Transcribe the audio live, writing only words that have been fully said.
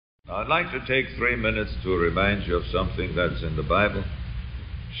I'd like to take 3 minutes to remind you of something that's in the Bible.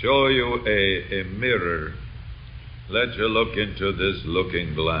 Show you a mirror. Let you look into this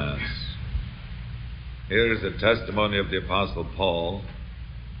looking glass. Here is a testimony of the Apostle Paul.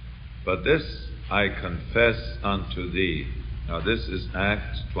 But this I confess unto thee. Now this is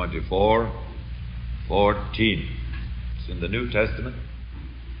Acts 24:14. It's in the New Testament.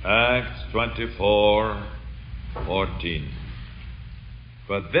 Acts 24:14.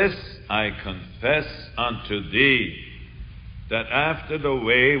 But this I confess unto thee, that after the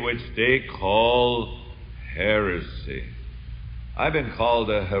way which they call heresy. I've been called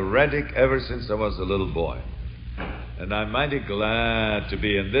a heretic ever since I was a little boy. And I'm mighty glad to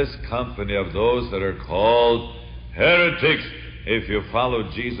be in this company of those that are called heretics. If you follow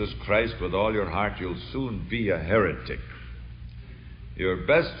Jesus Christ with all your heart, you'll soon be a heretic. Your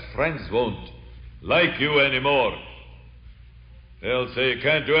best friends won't like you anymore. They'll say, you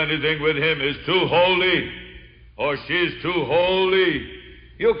can't do anything with him. He's too holy. Or she's too holy.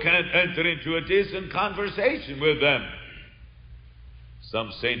 You can't enter into a decent conversation with them.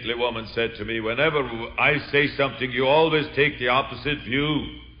 Some saintly woman said to me, whenever I say something, you always take the opposite view.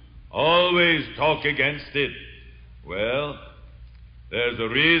 Always talk against it. Well, there's a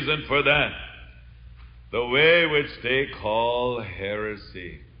reason for that. The way which they call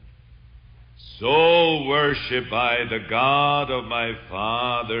heresy. So worship I the God of my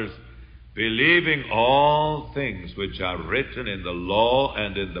fathers, believing all things which are written in the law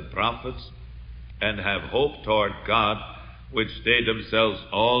and in the prophets, and have hope toward God, which they themselves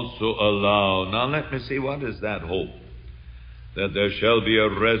also allow. Now let me see, what is that hope? That there shall be a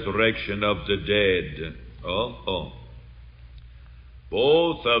resurrection of the dead.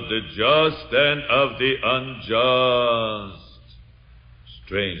 Both of the just and of the unjust.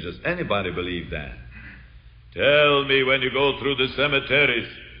 Strange. Does anybody believe that? Tell me, when you go through the cemeteries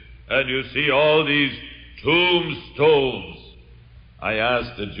and you see all these tombstones. I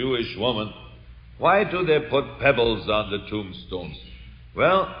asked a Jewish woman, why do they put pebbles on the tombstones?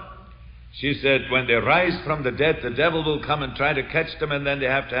 Well, she said, when they rise from the dead, the devil will come and try to catch them, and then they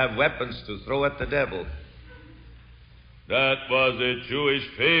have to have weapons to throw at the devil. That was a Jewish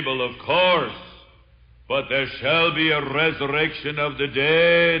fable, of course. But there shall be a resurrection of the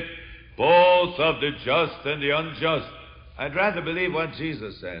dead, both of the just and the unjust. I'd rather believe what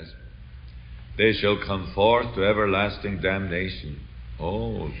Jesus says. They shall come forth to everlasting damnation.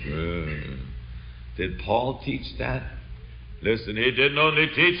 Oh, good. Did Paul teach that? Listen, he didn't only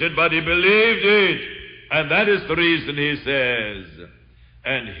teach it, but he believed it. And that is the reason he says,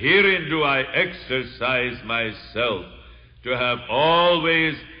 and herein do I exercise myself, to have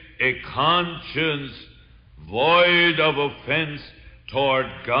always a conscience void of offense toward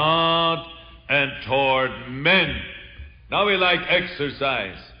God and toward men. Now we like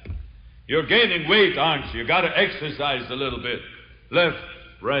exercise. You're gaining weight, aren't you? You got to exercise a little bit. Left,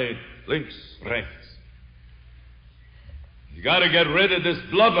 right, links, right. You got to get rid of this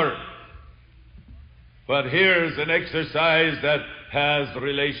blubber. But here's an exercise that has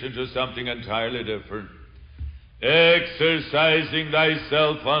relation to something entirely different. Exercising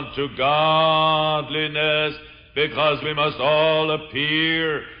thyself unto godliness, because we must all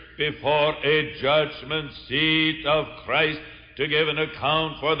appear before a judgment seat of Christ to give an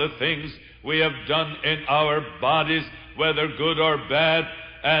account for the things we have done in our bodies, whether good or bad,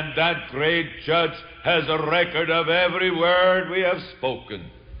 and that great judge has a record of every word we have spoken.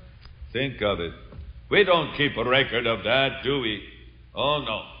 Think of it. We don't keep a record of that, do we? Oh,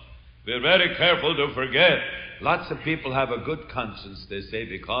 no. We're very careful to forget. Lots of people have a good conscience, they say,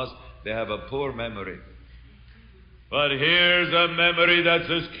 because they have a poor memory. But here's a memory that's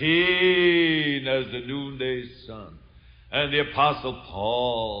as keen as the noonday sun. And the Apostle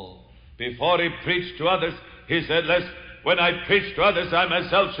Paul, before he preached to others, he said, lest when I preach to others, I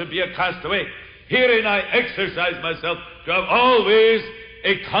myself should be a castaway. Herein I exercise myself to have always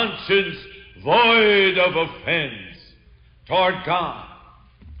a conscience void of offense toward God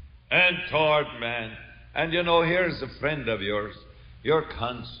and toward man. And you know, here's a friend of yours, your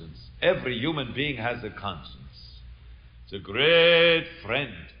conscience. Every human being has a conscience. It's a great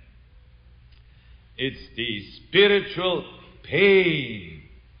friend. It's the spiritual pain.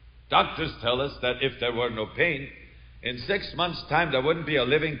 Doctors tell us that if there were no pain, in 6 months' time there wouldn't be a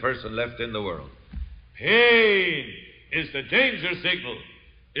living person left in the world. Pain is the danger signal,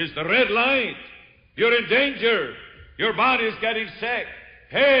 is the red light. You're in danger. Your body's getting sick.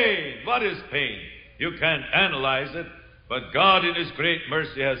 Pain. What is pain? You can't analyze it, but God in His great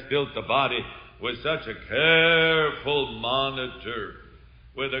mercy has built the body with such a careful monitor,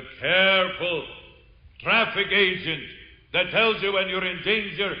 with a careful traffic agent that tells you when you're in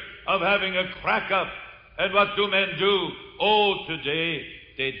danger of having a crack up. And what do men do? Oh, today,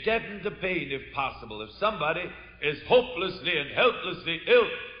 they deaden the pain if possible. If somebody is hopelessly and helplessly ill,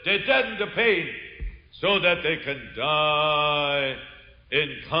 they deaden the pain so that they can die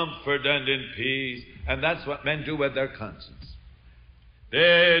in comfort and in peace. And that's what men do with their conscience.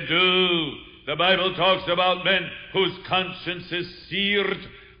 They do. The Bible talks about men whose conscience is seared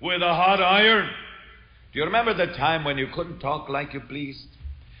with a hot iron. Do you remember the time when you couldn't talk like you pleased?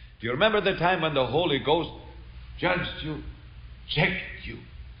 Do you remember the time when the Holy Ghost judged you, checked you?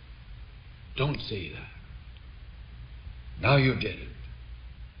 Don't say that. Now you did it.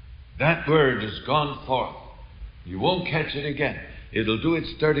 That word has gone forth. You won't catch it again. It'll do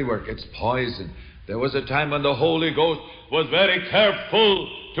its dirty work. It's poison. There was a time when the Holy Ghost was very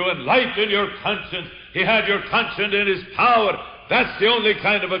careful to enlighten your conscience. He had your conscience in His power. That's the only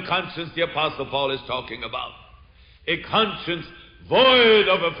kind of a conscience the Apostle Paul is talking about. A conscience void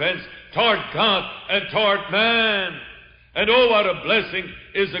of offense toward God and toward man. And oh, what a blessing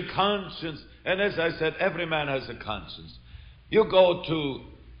is a conscience. And as I said, every man has a conscience. You go to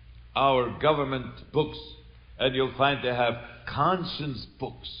our government books and you'll find they have conscience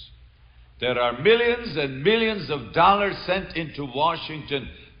books. There are millions and millions of dollars sent into Washington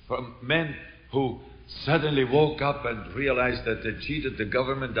from men who suddenly woke up and realized that they cheated the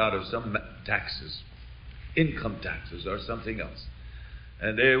government out of some taxes, income taxes or something else.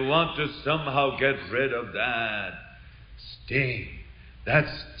 And they want to somehow get rid of that sting. That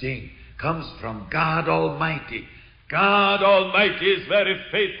sting comes from God Almighty. God Almighty is very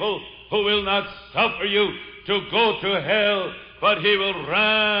faithful, who will not suffer you to go to hell, but He will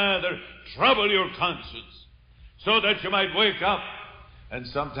rather trouble your conscience so that you might wake up. And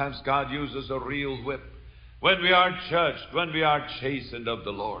sometimes God uses a real whip when we are judged, when we are chastened of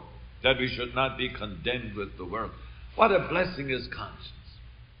the Lord, that we should not be condemned with the world. What a blessing is conscience.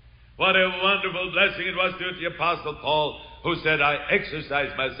 What a wonderful blessing it was to the Apostle Paul, who said, I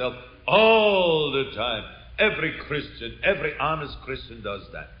exercise myself all the time. Every Christian, every honest Christian does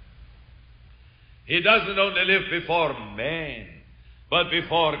that. He doesn't only live before men, but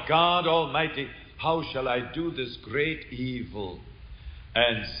before God Almighty. How shall I do this great evil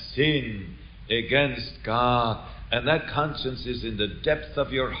and sin against God? And that conscience is in the depth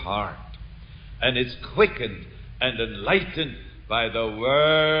of your heart. And it's quickened and enlightened by the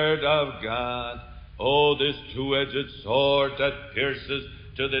Word of God. Oh, this two-edged sword that pierces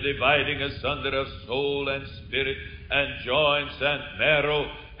to the dividing asunder of soul and spirit and joints and marrow,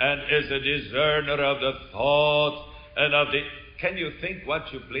 and is a discerner of the thoughts and of the... Can you think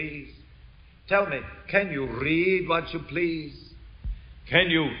what you please? Tell me, can you read what you please? Can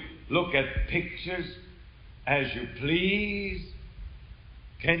you look at pictures as you please?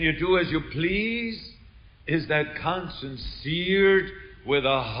 Can you do as you please? Is that conscience seared with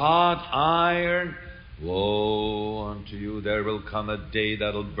a hot iron? Woe unto you, there will come a day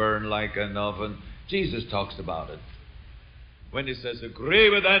that'll burn like an oven. Jesus talks about it. When He says, agree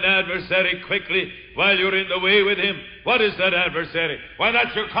with thine adversary quickly while you're in the way with him. What is that adversary? Why,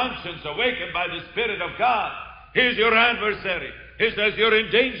 that's your conscience awakened by the Spirit of God. He's your adversary. He says you're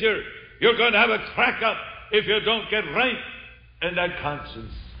in danger. You're going to have a crack up if you don't get right. And that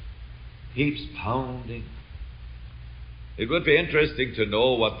conscience keeps pounding. It would be interesting to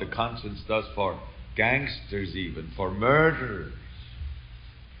know what the conscience does for gangsters, even for murderers.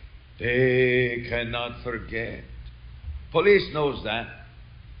 They cannot forget. Police knows that.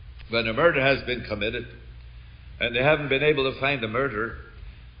 When a murder has been committed and they haven't been able to find the murderer,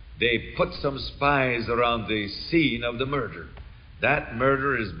 they put some spies around the scene of the murder. That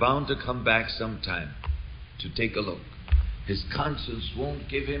murderer is bound to come back sometime to take a look. His conscience won't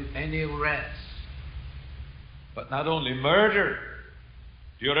give him any rest. But not only murder.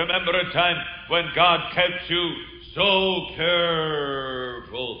 Do you remember a time when God kept you so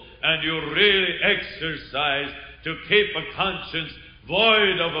careful and you really exercised to keep a conscience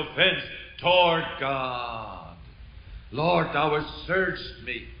void of offense toward God? Lord, thou hast searched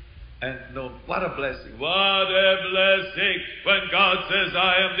me. And no, what a blessing. What a blessing when God says,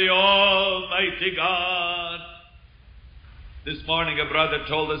 I am the Almighty God. This morning a brother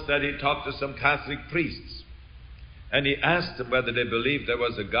told us that he talked to some Catholic priests. And he asked them whether they believed there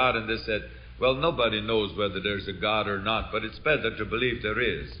was a God. And they said, well, nobody knows whether there's a God or not, but it's better to believe there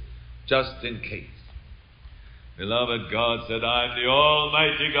is, just in case. Beloved, God said, I'm the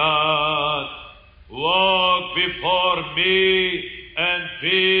Almighty God. Walk before me and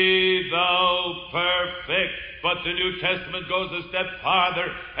be thou perfect But the New Testament goes a step farther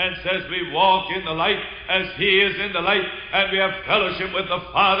and says we walk in the light as He is in the light, and we have fellowship with the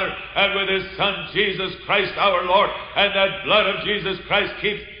Father and with His Son, Jesus Christ our Lord. And that blood of Jesus Christ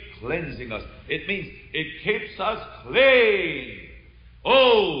keeps cleansing us. It means it keeps us clean.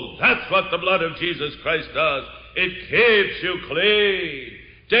 Oh, that's what the blood of Jesus Christ does. It keeps you clean.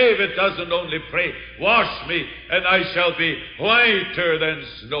 David doesn't only pray, wash me and I shall be whiter than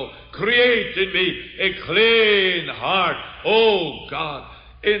snow. Create in me a clean heart. Oh God,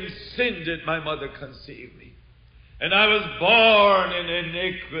 in sin did my mother conceive me, and I was born in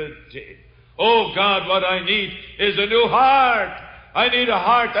iniquity. Oh God, what I need is a new heart. I need a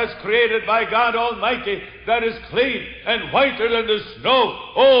heart that's created by God Almighty, that is clean and whiter than the snow.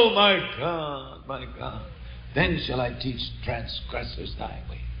 Oh my God, my God. Then shall I teach transgressors thy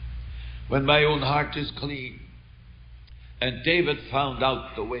way, when my own heart is clean. And David found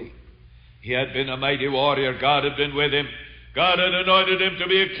out the way. He had been a mighty warrior. God had been with him. God had anointed him to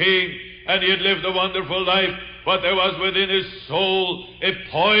be a king, and he had lived a wonderful life. But there was within his soul a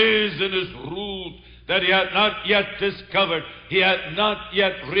poisonous root that he had not yet discovered. He had not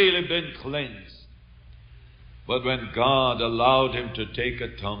yet really been cleansed. But when God allowed him to take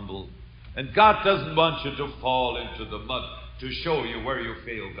a tumble, and God doesn't want you to fall into the mud to show you where you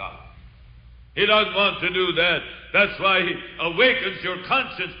fail God. He doesn't want to do that. That's why He awakens your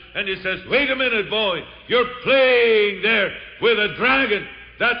conscience and He says, wait a minute, boy, you're playing there with a dragon,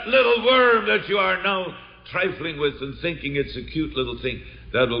 that little worm that you are now trifling with and thinking it's a cute little thing.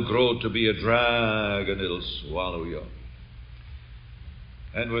 That will grow to be a dragon. It'll swallow you up.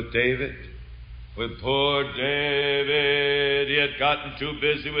 And with David, with poor David, he had gotten too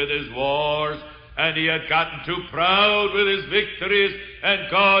busy with his wars, and he had gotten too proud with his victories, and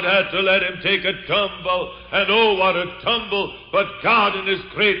God had to let him take a tumble. And oh, what a tumble! But God in His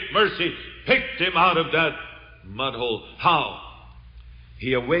great mercy picked him out of that mud hole. How?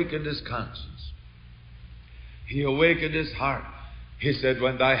 He awakened his conscience. He awakened his heart. He said,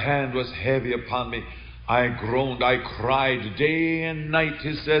 when thy hand was heavy upon me, I groaned, I cried day and night.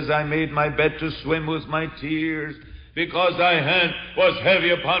 He says, I made my bed to swim with my tears, because thy hand was heavy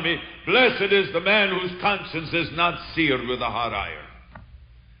upon me. Blessed is the man whose conscience is not seared with a hot iron.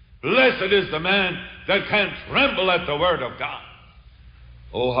 Blessed is the man that can tremble at the word of God.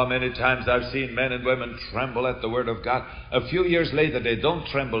 Oh, how many times I've seen men and women tremble at the word of God. A few years later, they don't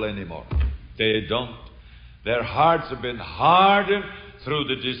tremble anymore. They don't. Their hearts have been hardened through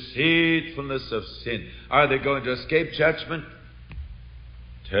the deceitfulness of sin. Are they going to escape judgment?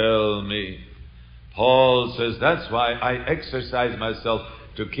 Tell me. Paul says, that's why I exercise myself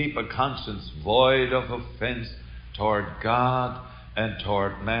to keep a conscience void of offense toward God and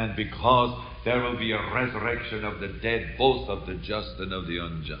toward man, because there will be a resurrection of the dead, both of the just and of the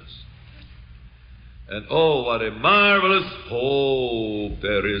unjust. And oh, what a marvelous hope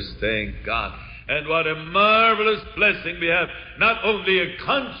there is, thank God. And what a marvelous blessing we have. Not only a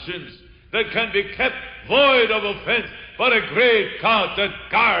conscience that can be kept void of offense, but a great God that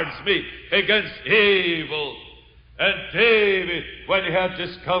guards me against evil. And David, when he had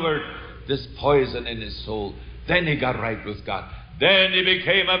discovered this poison in his soul, then he got right with God. Then he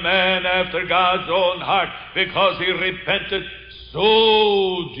became a man after God's own heart, because he repented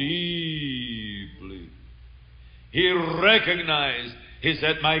so deeply. He recognized, he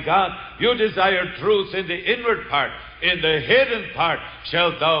said, my God, you desire truth in the inward part. In the hidden part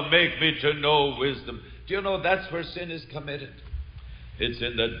shalt thou make me to know wisdom. Do you know that's where sin is committed? It's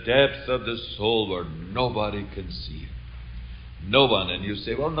in the depths of the soul where nobody can see it. No one. And you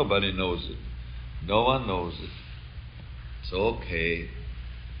say, well, nobody knows it. No one knows it. It's okay.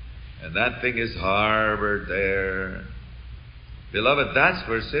 And that thing is harbored there. Beloved, that's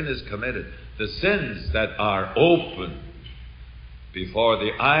where sin is committed. The sins that are open before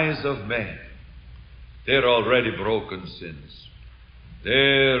the eyes of men, they're already broken sins.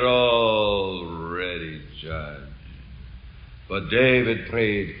 They're already judged. But David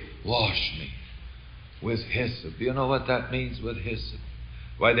prayed, wash me with hyssop. Do you know what that means, with hyssop?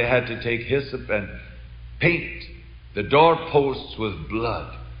 Why, they had to take hyssop and paint the doorposts with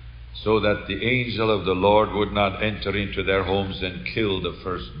blood, so that the angel of the Lord would not enter into their homes and kill the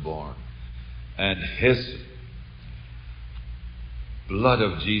firstborn. And hyssop, blood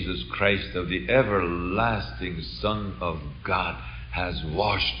of Jesus Christ, of the everlasting Son of God, has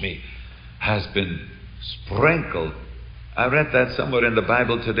washed me, has been sprinkled. I read that somewhere in the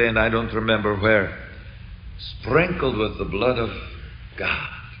Bible today, and I don't remember where. Sprinkled with the blood of God.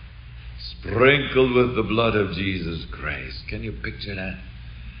 Sprinkled with the blood of Jesus Christ. Can you picture that?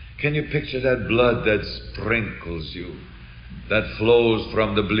 Can you picture that blood that sprinkles you? that flows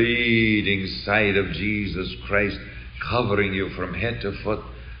from the bleeding side of Jesus Christ, covering you from head to foot.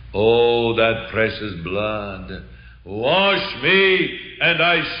 Oh, that precious blood. Wash me, and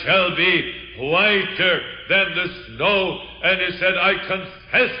I shall be whiter than the snow. And he said, I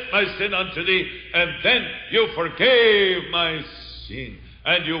confess my sin unto thee, and then you forgave my sin,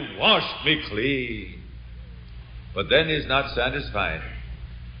 and you washed me clean. But then he's not satisfied.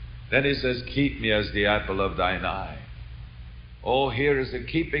 Then he says, keep me as the apple of thine eye. Oh, here is the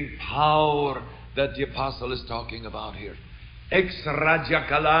keeping power that the apostle is talking about here. In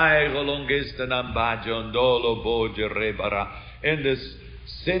this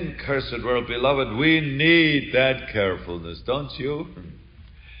sin-cursed world, beloved, we need that carefulness, don't you?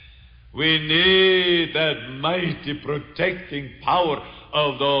 We need that mighty protecting power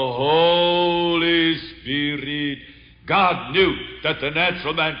of the Holy Spirit. God knew that the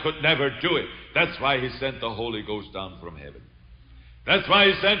natural man could never do it. That's why he sent the Holy Ghost down from heaven. That's why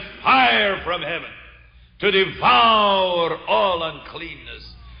he sent fire from heaven to devour all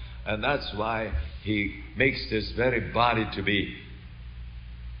uncleanness. And that's why he makes this very body to be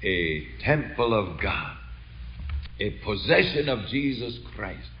a temple of God, a possession of Jesus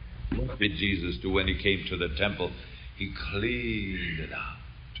Christ. What did Jesus do when he came to the temple? He cleaned it out.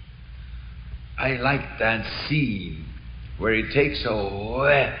 I like that scene where he takes a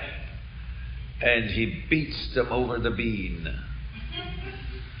whip and he beats them over the bean.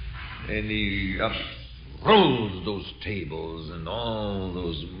 And he rolls those tables and all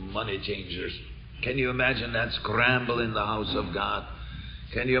those money changers. Can you imagine that scramble in the house of God?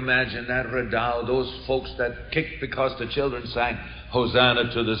 Can you imagine that redow, those folks that kicked because the children sang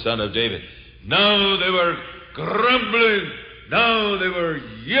Hosanna to the Son of David? Now they were grumbling. Now they were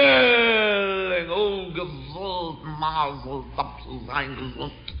yelling. Oh, gewollt, mazel,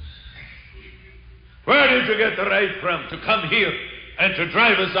 gewollt. Where did you get the right from to come here and to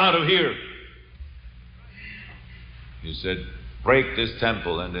drive us out of here? He said, break this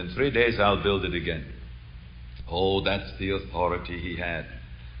temple, and in 3 days I'll build it again. Oh, that's the authority he had.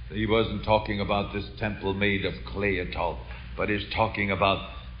 He wasn't talking about this temple made of clay at all, but he's talking about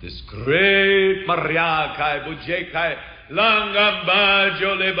this great Mariakai, Bujekai,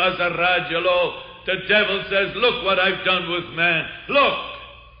 Langambajo, Lebazarajalo. The devil says, look what I've done with man. Look,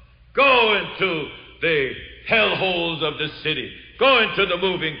 go into the hellholes of the city. Go into the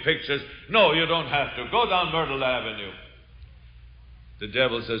moving pictures. No, you don't have to. Go down Myrtle Avenue. The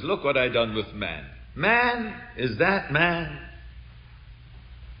devil says, look what I've done with man. Man? Is that man?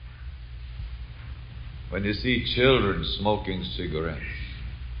 When you see children smoking cigarettes,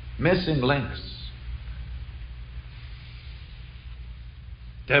 missing links.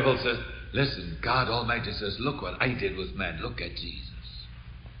 Devil says, listen, God Almighty says, look what I did with man. Look at Jesus.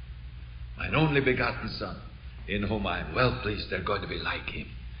 Mine only begotten Son, in whom I am well pleased. They're going to be like him.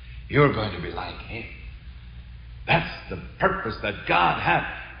 You're going to be like him. That's the purpose that God had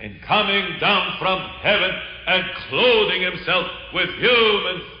in coming down from heaven and clothing himself with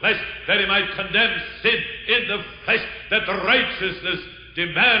human flesh, that he might condemn sin in the flesh, that the righteousness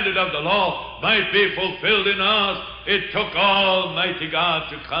demanded of the law might be fulfilled in us. It took Almighty God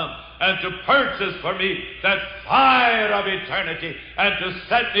to come and to purchase for me that fire of eternity and to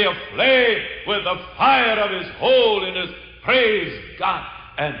set me aflame with the fire of his holiness. Praise God.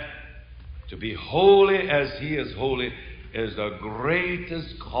 And to be holy as he is holy is the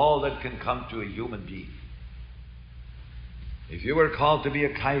greatest call that can come to a human being. If you were called to be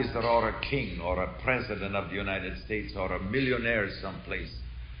a Kaiser or a king or a president of the United States or a millionaire someplace,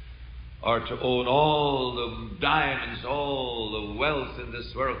 or to own all the diamonds, all the wealth in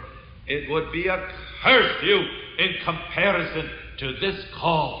this world, it would be a curse to you in comparison to this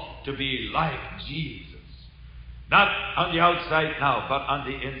call to be like Jesus. Not on the outside now, but on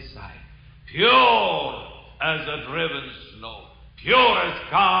the inside. Pure as a driven snow. Pure as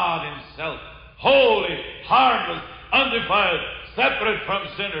God himself. Holy, harmless, undefiled, separate from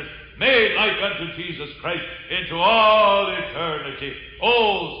sinners, made like unto Jesus Christ into all eternity.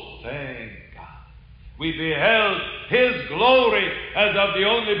 Oh, thank God. We beheld his glory as of the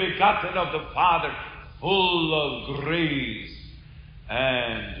only begotten of the Father, full of grace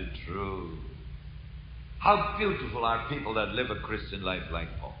and truth. How beautiful are people that live a Christian life like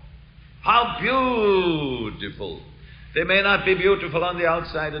Paul. How beautiful. They may not be beautiful on the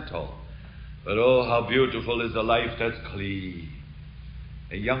outside at all, but oh, how beautiful is a life that's clean.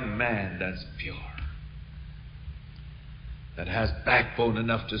 A young man that's pure, that has backbone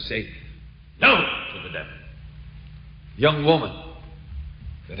enough to say no to the devil. Young woman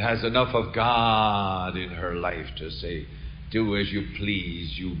that has enough of God in her life to say, do as you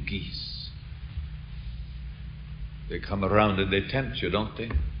please, you geese. They come around and they tempt you, don't they?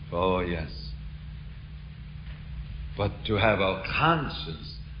 Oh, yes. But to have a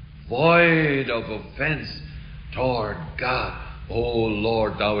conscience void of offense toward God. Oh,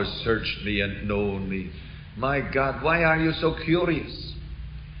 Lord, thou hast searched me and known me. My God, why are you so curious?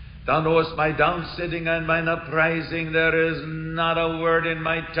 Thou knowest my downsitting and mine uprising. There is not a word in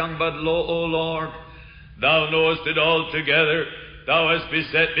my tongue, but lo, O Lord, thou knowest it altogether. Thou hast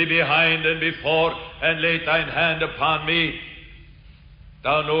beset me behind and before, and laid thine hand upon me.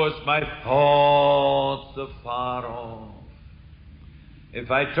 Thou knowest my thoughts afar off.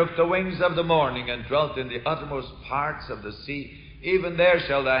 If I took the wings of the morning and dwelt in the uttermost parts of the sea, even there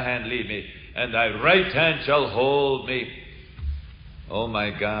shall thy hand lead me, and thy right hand shall hold me. Oh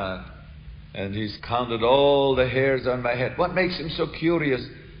my God. And he's counted all the hairs on my head. What makes him so curious,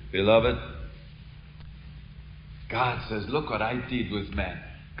 beloved? God says, look what I did with man.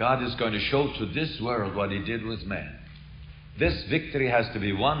 God is going to show to this world what he did with man. This victory has to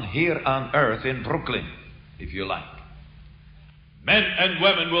be won here on earth in Brooklyn, if you like. Men and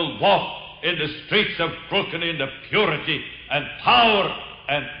women will walk in the streets of Brooklyn in the purity and power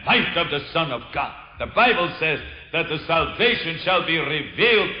and might of the Son of God. The Bible says that the salvation shall be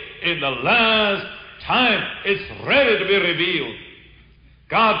revealed in the last time. It's ready to be revealed.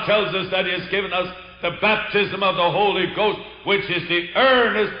 God tells us that he has given us the baptism of the Holy Ghost, which is the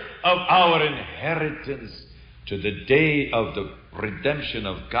earnest of our inheritance to the day of the redemption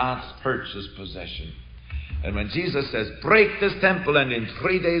of God's purchased possession. And when Jesus says, break this temple and in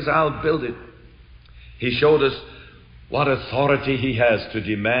 3 days I'll build it, he showed us what authority he has to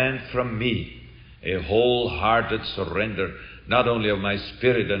demand from me a wholehearted surrender, not only of my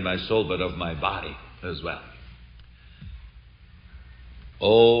spirit and my soul, but of my body as well.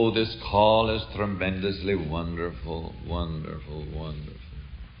 Oh, this call is tremendously wonderful, wonderful, wonderful.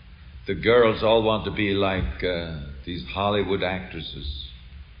 The girls all want to be like these Hollywood actresses.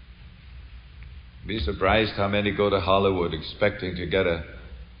 Be surprised how many go to Hollywood expecting to get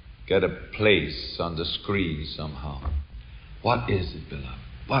a place on the screen somehow. What is it, beloved?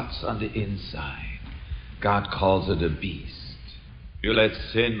 What's on the inside? God calls it a beast. You let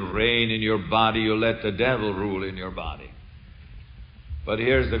sin reign in your body, you let the devil rule in your body. But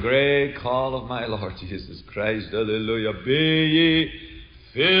here's the great call of my Lord Jesus Christ. Hallelujah. Be ye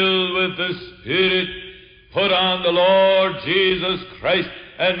filled with the Spirit. Put on the Lord Jesus Christ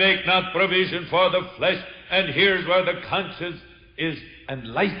and make not provision for the flesh. And here's where the conscience is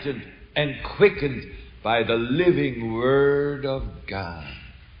enlightened and quickened by the living Word of God.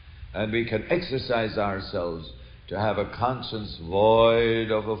 And we can exercise ourselves to have a conscience void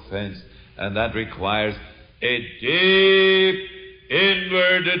of offense. And that requires a deep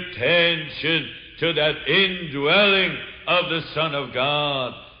inward attention to that indwelling of the Son of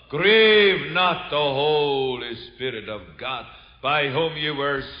God. Grieve not the Holy Spirit of God, by whom you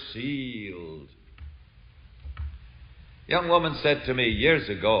were sealed. A young woman said to me years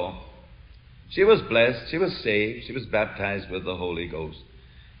ago, she was blessed, she was saved, she was baptized with the Holy Ghost.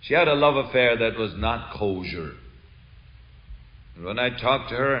 She had a love affair that was not kosher. And when I talked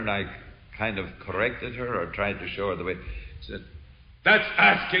to her and I kind of corrected her or tried to show her the way, she said, that's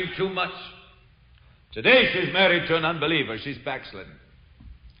asking too much. Today she's married to an unbeliever. She's backslidden.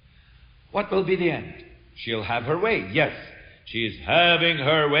 What will be the end? She'll have her way. Yes, she is having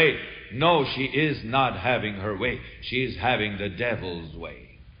her way. No, she is not having her way. She is having the devil's way.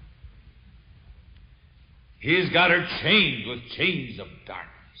 He's got her chained with chains of darkness.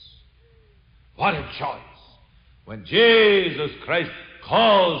 What a choice. When Jesus Christ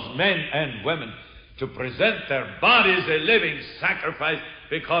calls men and women to present their bodies a living sacrifice,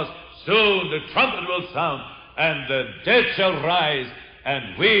 because soon the trumpet will sound and the dead shall rise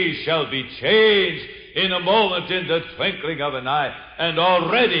and we shall be changed in a moment, in the twinkling of an eye. And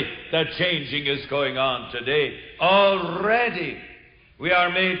already that changing is going on today. Already we are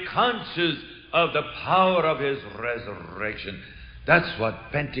made conscious of the power of his resurrection. That's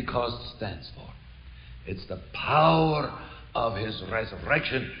what Pentecost stands for. It's the power of his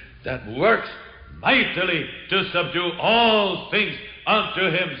resurrection that works mightily to subdue all things unto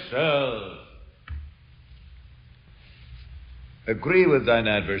himself. Agree with thine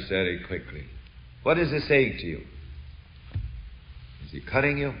adversary quickly. What is he saying to you? Is he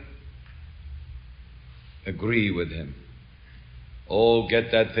cutting you? Agree with him. Oh,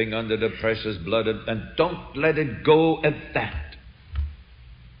 get that thing under the precious blood and don't let it go at that.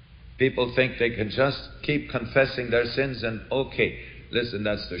 People think they can just keep confessing their sins and okay. Listen,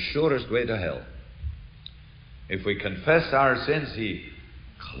 that's the surest way to hell. If we confess our sins, he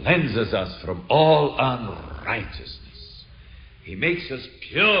cleanses us from all unrighteousness. He makes us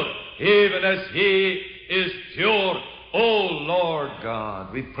pure, even as he is pure, O Lord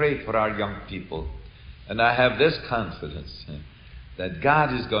God. We pray for our young people. And I have this confidence that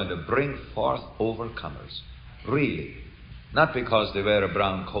God is going to bring forth overcomers. Really. Not because they wear a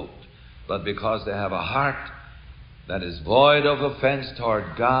brown coat, but because they have a heart that is void of offense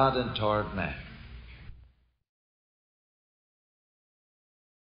toward God and toward man.